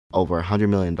Over $100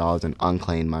 million in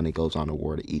unclaimed money goes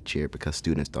unawarded each year because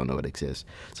students don't know it exists.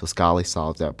 So Scholly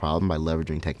solves that problem by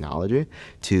leveraging technology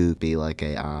to be like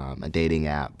a dating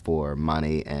app for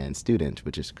money and students,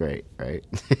 which is great, right?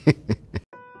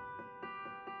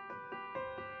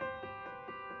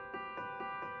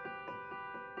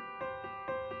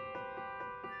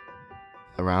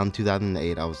 Around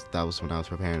 2008, that was when I was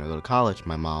preparing to go to college.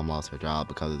 My mom lost her job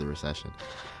because of the recession.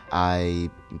 I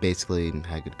basically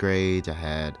had good grades, I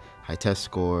had high test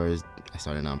scores, I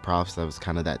started nonprofits. I was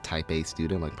kind of that type A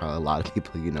student, like probably a lot of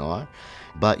people are.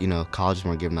 But, colleges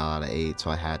weren't giving a lot of aid, so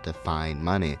I had to find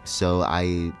money. So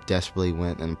I desperately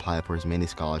went and applied for as many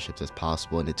scholarships as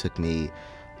possible, and it took me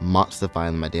months to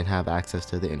find them. I didn't have access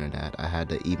to the internet. I had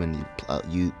to even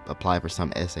apply for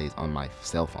some essays on my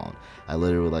cell phone. I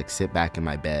literally would sit back in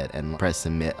my bed and press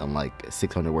submit on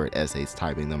 600-word essays,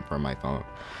 typing them from my phone.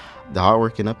 The hard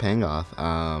work ended up paying off.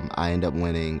 I ended up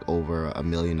winning over $1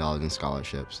 million in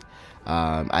scholarships.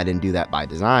 I didn't do that by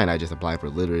design. I just applied for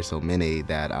literally so many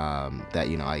that I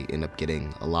ended up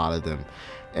getting a lot of them.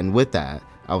 And with that,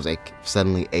 I was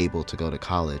suddenly able to go to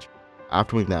college.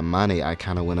 After winning that money, I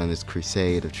kind of went on this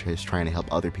crusade of just trying to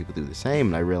help other people do the same,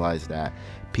 and I realized that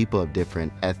people of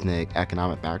different ethnic,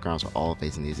 economic backgrounds are all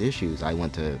facing these issues. I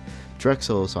went to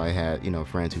Drexel, so I had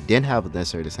friends who didn't have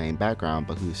necessarily the same background,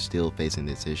 but who are still facing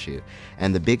this issue.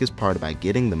 And the biggest part about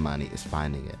getting the money is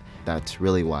finding it. That's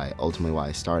really ultimately why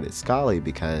I started Scholly,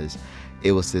 because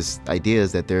it was this idea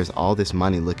is that there's all this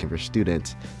money looking for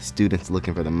students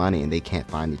looking for the money, and they can't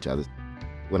find each other.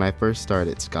 When I first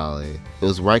started Scholly, it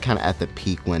was right kind of at the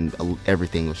peak when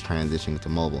everything was transitioning to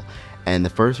mobile. And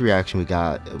the first reaction we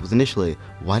got was initially,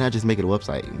 why not just make it a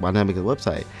website? Why not make it a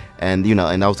website? And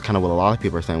and that was kind of what a lot of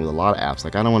people are saying with a lot of apps. I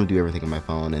don't want to do everything on my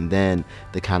phone. And then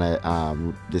this kind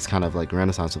of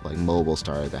renaissance of mobile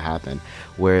started to happen.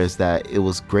 Whereas that it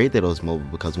was great that it was mobile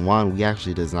because one, we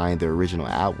actually designed the original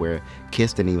app where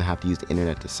kids didn't even have to use the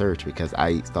internet to search, because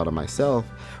I thought of myself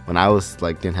when I was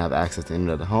didn't have access to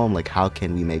internet at home, how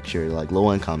can we make sure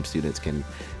low income students can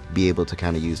be able to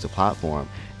kind of use the platform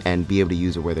and be able to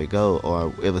use it where they go?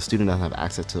 Or if a student doesn't have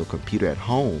access to a computer at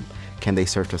home, can they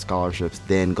search for scholarships,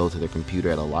 then go to their computer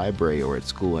at a library or at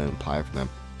school and apply for them?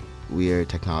 We are a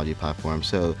technology platform,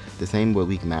 so the same way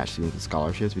we can match students with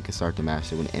scholarships, we can start to match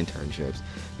them with internships.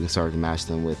 We can start to match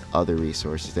them with other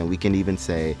resources, and we can even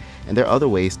say, and there are other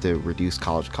ways to reduce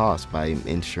college costs by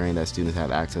ensuring that students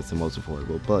have access to the most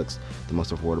affordable books, the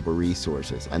most affordable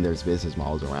resources, and there's business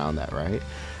models around that, right?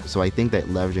 So I think that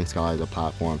leveraging Scholly as a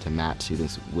platform to match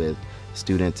students with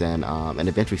students and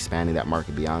eventually expanding that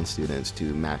market beyond students to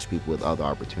match people with other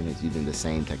opportunities using the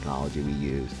same technology we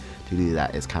use. To do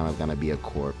that is kind of going to be a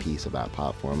core piece of that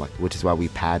platform, which is why we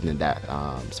patented that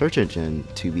search engine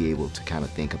to be able to kind of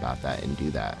think about that and do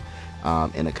that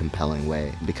in a compelling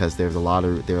way, because there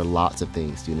are lots of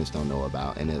things students don't know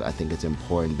about, and I think it's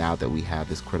important now that we have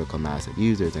this critical mass of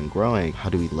users and growing. How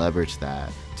do we leverage that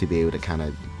to be able to kind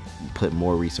of put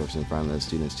more resources in front of those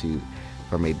students to,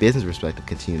 from a business perspective,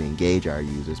 continue to engage our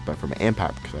users, but from an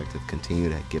impact perspective, continue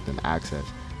to give them access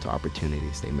to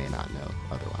opportunities they may not know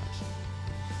otherwise.